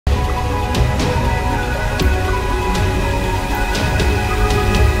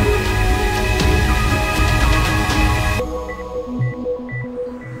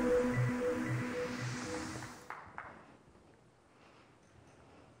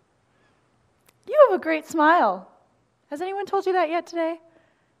have a great smile. Has anyone told you that yet today?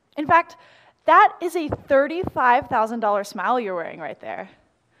 In fact, that is a $35,000 smile you're wearing right there.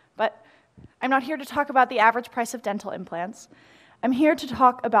 But I'm not here to talk about the average price of dental implants. I'm here to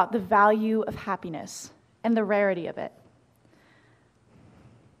talk about the value of happiness and the rarity of it.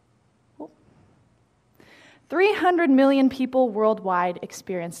 300 million people worldwide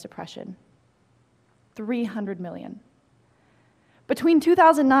experience depression. 300 million. Between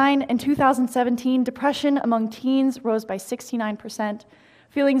 2009 and 2017, depression among teens rose by 69%.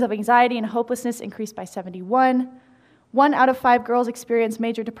 Feelings of anxiety and hopelessness increased by 71%. 1 out of 5 girls experience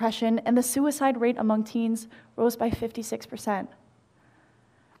major depression, and the suicide rate among teens rose by 56%.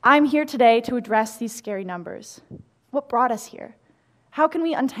 I'm here today to address these scary numbers. What brought us here? How can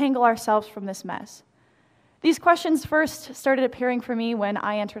we untangle ourselves from this mess? These questions first started appearing for me when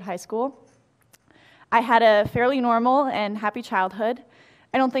I entered high school. I had a fairly normal and happy childhood.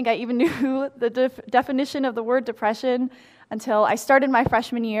 I don't think I even knew the definition of the word depression until I started my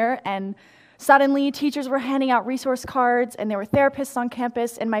freshman year, and suddenly teachers were handing out resource cards, and there were therapists on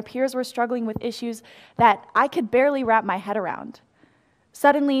campus, and my peers were struggling with issues that I could barely wrap my head around.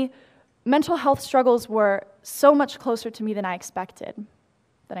 Suddenly, mental health struggles were so much closer to me than I expected,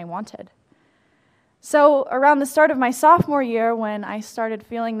 than I wanted. So around the start of my sophomore year, when I started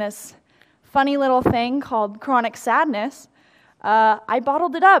feeling this funny little thing called chronic sadness, I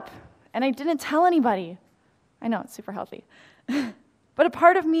bottled it up, and I didn't tell anybody. I know, it's super healthy. But a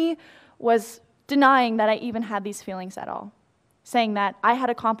part of me was denying that I even had these feelings at all, saying that I had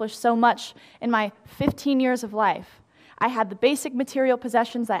accomplished so much in my 15 years of life. I had the basic material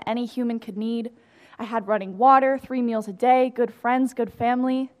possessions that any human could need. I had running water, 3 meals a day, good friends, good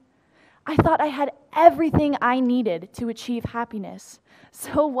family. I thought I had everything I needed to achieve happiness.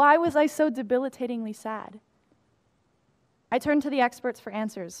 So why was I so debilitatingly sad? I turned to the experts for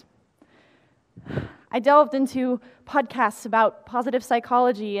answers. I delved into podcasts about positive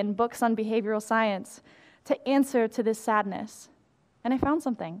psychology and books on behavioral science to answer to this sadness. And I found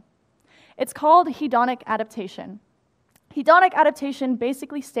something. It's called hedonic adaptation. Hedonic adaptation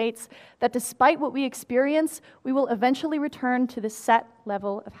basically states that despite what we experience, we will eventually return to the set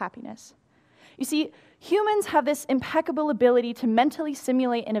level of happiness. You see, humans have this impeccable ability to mentally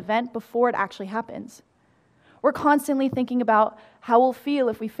simulate an event before it actually happens. We're constantly thinking about how we'll feel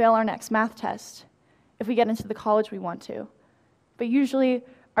if we fail our next math test, if we get into the college we want to. But usually,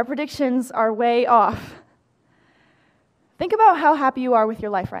 our predictions are way off. Think about how happy you are with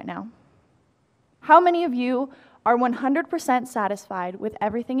your life right now. How many of you are 100% satisfied with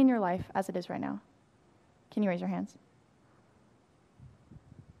everything in your life as it is right now? Can you raise your hands?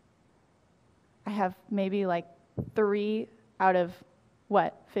 I have maybe like 3 out of,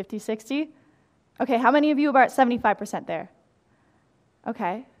 50, 60? Okay, how many of you are about 75% there?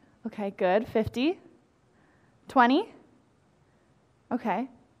 Okay, good. 50? 20? Okay.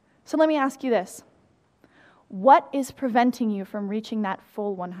 So let me ask you this. What is preventing you from reaching that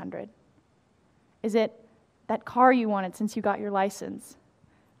full 100? Is it that car you wanted since you got your license?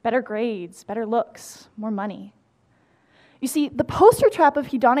 Better grades, better looks, more money? You see, the poster trap of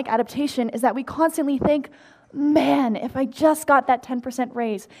hedonic adaptation is that we constantly think, man, if I just got that 10%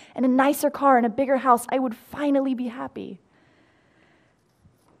 raise and a nicer car and a bigger house, I would finally be happy.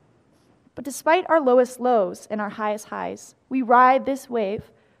 But despite our lowest lows and our highest highs, we ride this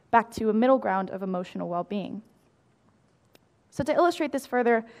wave back to a middle ground of emotional well-being. So to illustrate this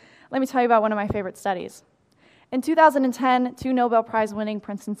further, let me tell you about one of my favorite studies. In 2010, 2 Nobel Prize-winning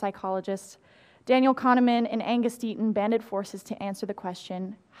Princeton psychologists, Daniel Kahneman and Angus Deaton, banded forces to answer the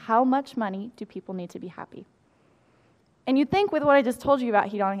question, how much money do people need to be happy? And you'd think with what I just told you about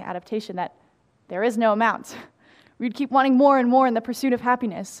hedonic adaptation that there is no amount. We'd keep wanting more and more in the pursuit of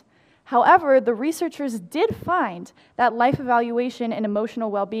happiness. However, the researchers did find that life evaluation and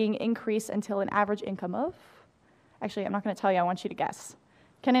emotional well-being increase until an average income of, actually, I'm not going to tell you, I want you to guess.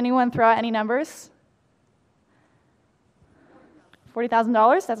 Can anyone throw out any numbers?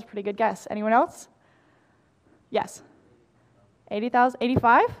 $40,000? That's a pretty good guess. Anyone else? Yes. 80,000?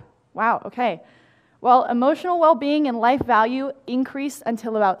 85? Wow, okay. Well, emotional well-being and life value increased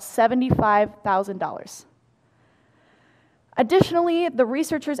until about $75,000. Additionally, the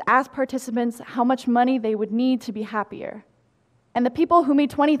researchers asked participants how much money they would need to be happier. And the people who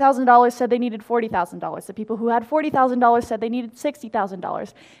made $20,000 said they needed $40,000. The people who had $40,000 said they needed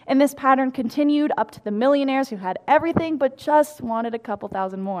 $60,000. And this pattern continued up to the millionaires who had everything but just wanted a couple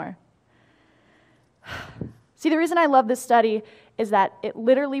thousand more. See, the reason I love this study is that it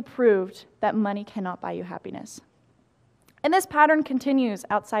literally proved that money cannot buy you happiness. And this pattern continues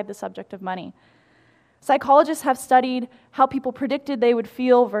outside the subject of money. Psychologists have studied how people predicted they would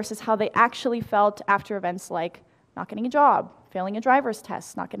feel versus how they actually felt after events like not getting a job, failing a driver's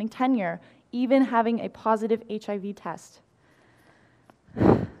test, not getting tenure, even having a positive HIV test.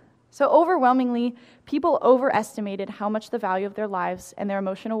 So overwhelmingly, people overestimated how much the value of their lives and their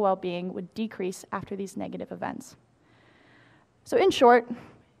emotional well-being would decrease after these negative events. So in short,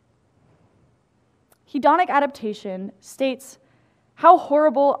 hedonic adaptation states how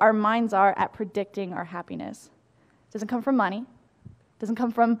horrible our minds are at predicting our happiness. It doesn't come from money, it doesn't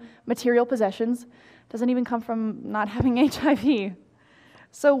come from material possessions, it doesn't even come from not having HIV.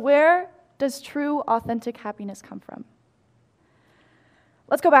 So where does true, authentic happiness come from?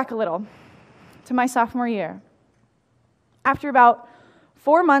 Let's go back a little to my sophomore year. After about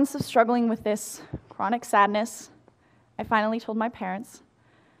 4 months of struggling with this chronic sadness, I finally told my parents.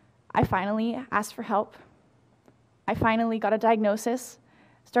 I finally asked for help. I finally got a diagnosis,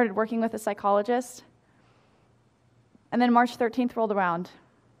 started working with a psychologist, and then March 13th rolled around,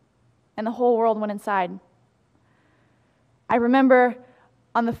 and the whole world went inside. I remember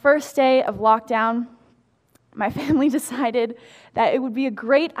on the first day of lockdown, my family decided that it would be a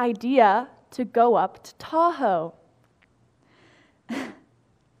great idea to go up to Tahoe.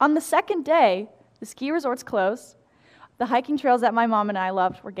 On the second day, the ski resorts closed, the hiking trails that my mom and I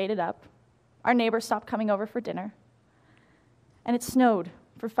loved were gated up, our neighbors stopped coming over for dinner, and it snowed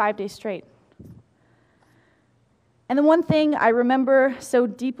for 5 days straight. And the one thing I remember so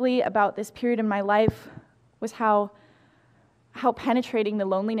deeply about this period in my life was how penetrating the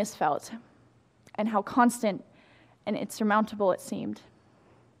loneliness felt and how constant and insurmountable it seemed.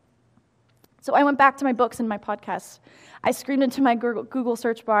 So I went back to my books and my podcasts. I screamed into my Google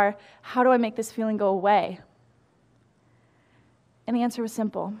search bar, how do I make this feeling go away? And the answer was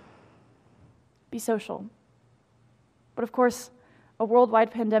simple: be social. But of course, a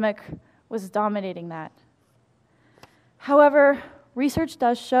worldwide pandemic was dominating that. However, research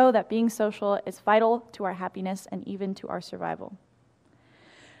does show that being social is vital to our happiness and even to our survival.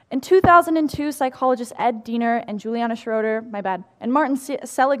 In 2002, psychologists Ed Diener and Juliana Schroeder, and Martin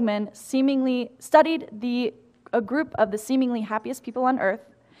Seligman studied a group of the seemingly happiest people on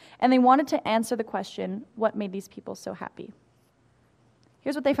Earth, and they wanted to answer the question, what made these people so happy?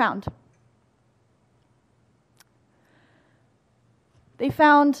 Here's what they found. They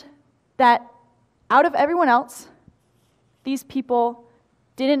found that out of everyone else, these people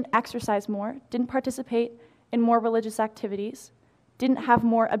didn't exercise more, didn't participate in more religious activities, didn't have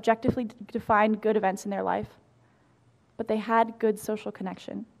more objectively defined good events in their life, but they had good social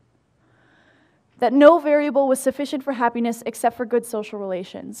connection. That no variable was sufficient for happiness except for good social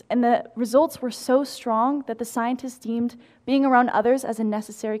relations. And the results were so strong that the scientists deemed being around others as a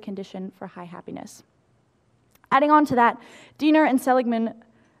necessary condition for high happiness. Adding on to that, Diener and Seligman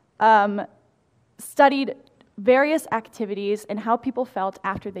studied various activities and how people felt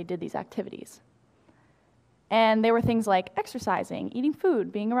after they did these activities. And there were things like exercising, eating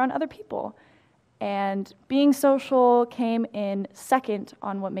food, being around other people. And being social came in second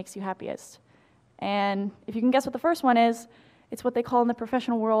on what makes you happiest. And if you can guess what the first one is, it's what they call in the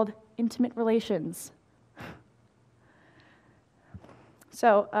professional world intimate relations.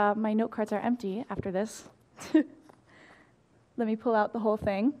 So my note cards are empty after this. Let me pull out the whole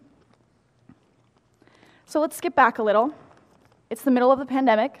thing. So let's skip back a little. It's the middle of the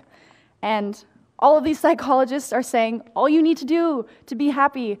pandemic, and all of these psychologists are saying all you need to do to be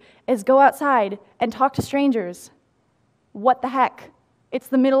happy is go outside and talk to strangers. What the heck? It's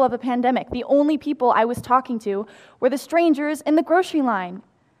the middle of a pandemic. The only people I was talking to were the strangers in the grocery line.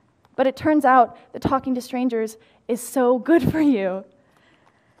 But it turns out that talking to strangers is so good for you.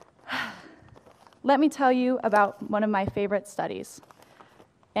 Let me tell you about one of my favorite studies,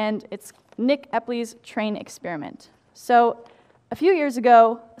 and it's Nick Epley's train experiment. So a few years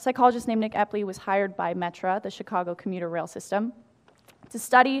ago, a psychologist named Nick Epley was hired by Metra, the Chicago commuter rail system, to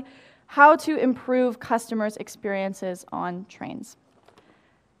study how to improve customers' experiences on trains.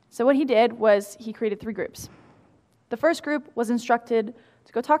 So what he did was he created 3 groups. The first group was instructed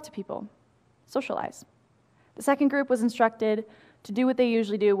to go talk to people, socialize. The second group was instructed to do what they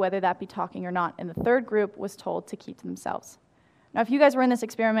usually do, whether that be talking or not. And the third group was told to keep to themselves. Now, if you guys were in this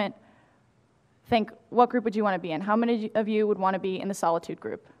experiment, think, what group would you want to be in? How many of you would want to be in the solitude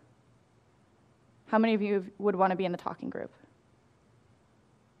group? How many of you would want to be in the talking group?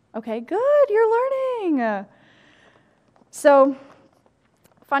 Okay, good, you're learning. So,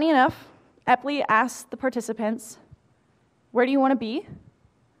 funny enough, Epley asked the participants, where do you want to be?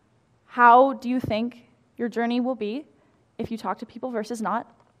 How do you think your journey will be if you talk to people versus not?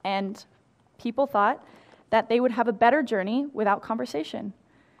 And people thought that they would have a better journey without conversation.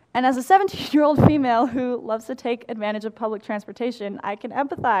 And as a 17-year-old female who loves to take advantage of public transportation, I can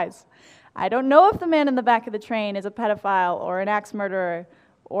empathize. I don't know if the man in the back of the train is a pedophile or an axe murderer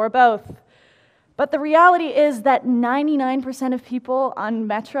or both. But the reality is that 99% of people on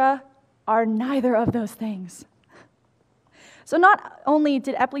Metra are neither of those things. So not only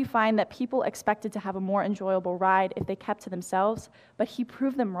did Epley find that people expected to have a more enjoyable ride if they kept to themselves, but he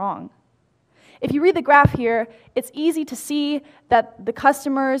proved them wrong. If you read the graph here, it's easy to see that the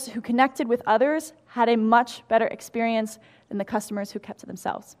customers who connected with others had a much better experience than the customers who kept to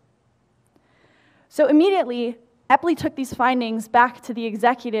themselves. So immediately, Epley took these findings back to the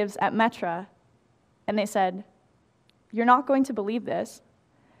executives at Metra, and they said, "You're not going to believe this,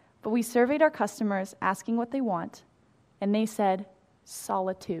 but we surveyed our customers asking what they want, and they said,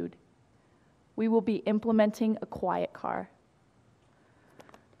 solitude. We will be implementing a quiet car."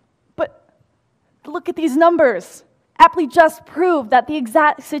 But look at these numbers. Epley just proved that the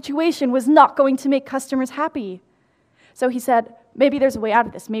exact situation was not going to make customers happy. So he said, maybe there's a way out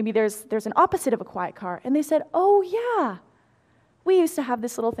of this. Maybe there's an opposite of a quiet car. And they said, oh yeah, we used to have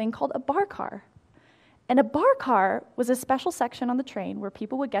this little thing called a bar car. And a bar car was a special section on the train where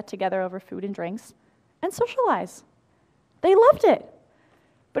people would get together over food and drinks and socialize. They loved it.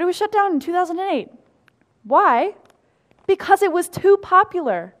 But it was shut down in 2008. Why? Because it was too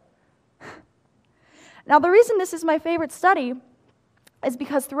popular. Now, the reason this is my favorite study is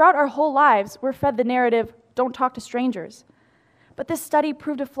because throughout our whole lives, we're fed the narrative, don't talk to strangers. But this study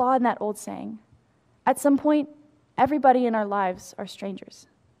proved a flaw in that old saying. At some point, everybody in our lives are strangers.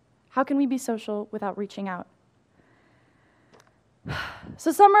 How can we be social without reaching out?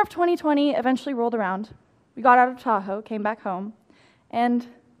 So summer of 2020 eventually rolled around. We got out of Tahoe, came back home, and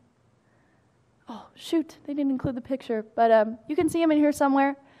oh, shoot, they didn't include the picture, but you can see him in here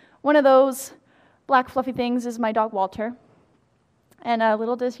somewhere. One of those black fluffy things is my dog, Walter. And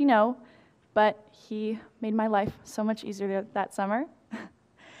little does he know, but he made my life so much easier that summer.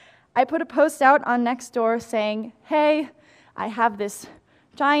 I put a post out on Nextdoor saying, hey, I have this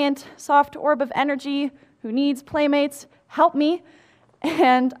giant, soft orb of energy who needs playmates, help me.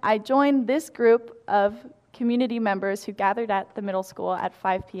 And I joined this group of community members who gathered at the middle school at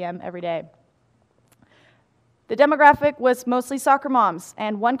 5 p.m. every day. The demographic was mostly soccer moms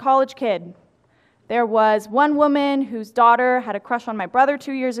and one college kid. There was one woman whose daughter had a crush on my brother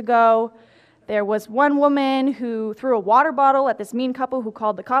 2 years ago. There was one woman who threw a water bottle at this mean couple who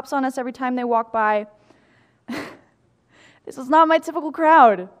called the cops on us every time they walked by. This was not my typical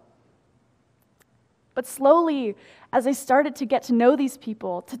crowd. But slowly, as I started to get to know these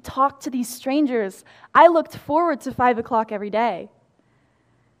people, to talk to these strangers, I looked forward to 5 o'clock every day.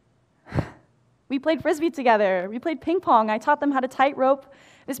 We played Frisbee together. We played ping pong. I taught them how to tightrope.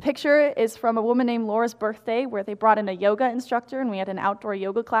 This picture is from a woman named Laura's birthday, where they brought in a yoga instructor, and we had an outdoor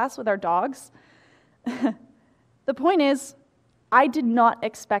yoga class with our dogs. The point is, I did not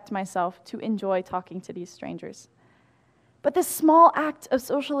expect myself to enjoy talking to these strangers. But this small act of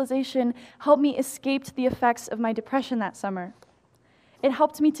socialization helped me escape the effects of my depression that summer. It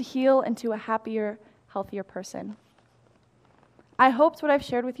helped me to heal into a happier, healthier person. I hoped what I've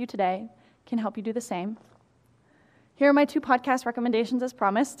shared with you today can help you do the same. Here are my 2 podcast recommendations as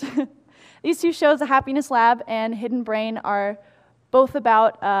promised. These 2 shows, The Happiness Lab and Hidden Brain, are both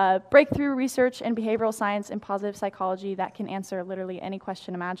about breakthrough research in behavioral science and positive psychology that can answer literally any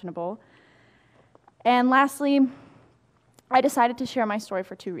question imaginable. And lastly, I decided to share my story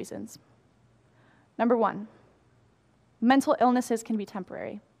for 2 reasons. Number 1, mental illnesses can be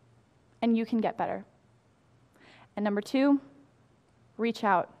temporary, and you can get better. And number 2, reach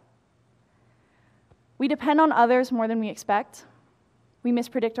out. We depend on others more than we expect. We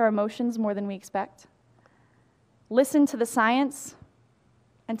mispredict our emotions more than we expect. Listen to the science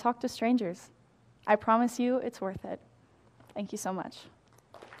and talk to strangers. I promise you it's worth it. Thank you so much.